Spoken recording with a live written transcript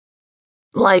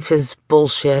Life is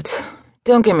bullshit.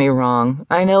 Don't get me wrong,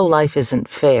 I know life isn't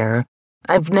fair.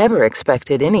 I've never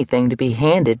expected anything to be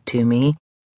handed to me.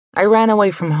 I ran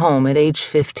away from home at age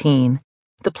 15,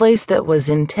 the place that was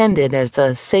intended as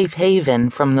a safe haven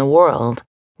from the world,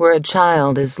 where a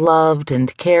child is loved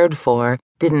and cared for,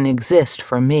 didn't exist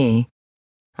for me.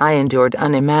 I endured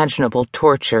unimaginable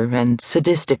torture and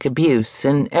sadistic abuse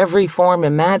in every form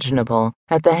imaginable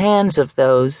at the hands of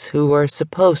those who were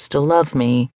supposed to love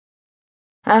me.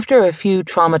 After a few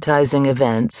traumatizing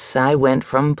events, I went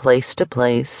from place to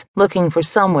place, looking for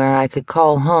somewhere I could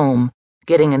call home,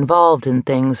 getting involved in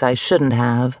things I shouldn't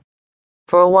have.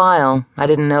 For a while, I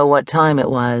didn't know what time it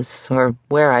was, or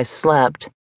where I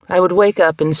slept. I would wake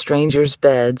up in strangers'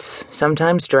 beds,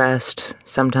 sometimes dressed,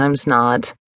 sometimes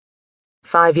not.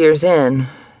 5 years in,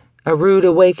 a rude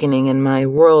awakening in my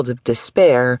world of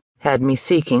despair had me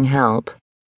seeking help.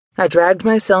 I dragged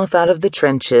myself out of the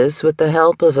trenches with the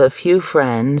help of a few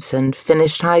friends and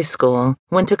finished high school,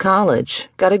 went to college,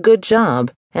 got a good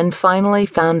job, and finally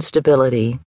found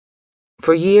stability.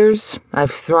 For years,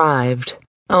 I've thrived,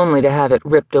 only to have it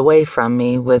ripped away from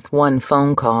me with one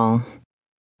phone call.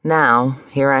 Now,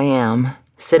 here I am,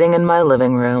 sitting in my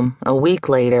living room, a week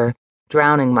later,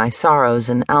 drowning my sorrows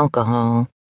in alcohol.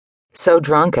 So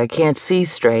drunk I can't see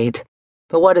straight,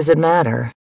 but what does it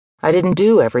matter? I didn't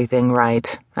do everything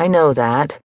right, I know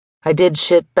that. I did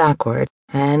shit backward,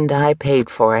 and I paid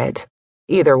for it.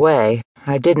 Either way,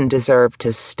 I didn't deserve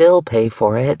to still pay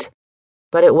for it.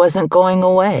 But it wasn't going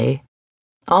away.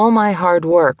 All my hard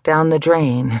work down the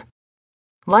drain.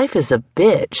 Life is a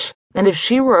bitch, and if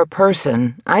she were a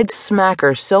person, I'd smack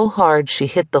her so hard she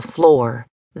hit the floor.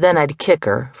 Then I'd kick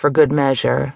her for good measure.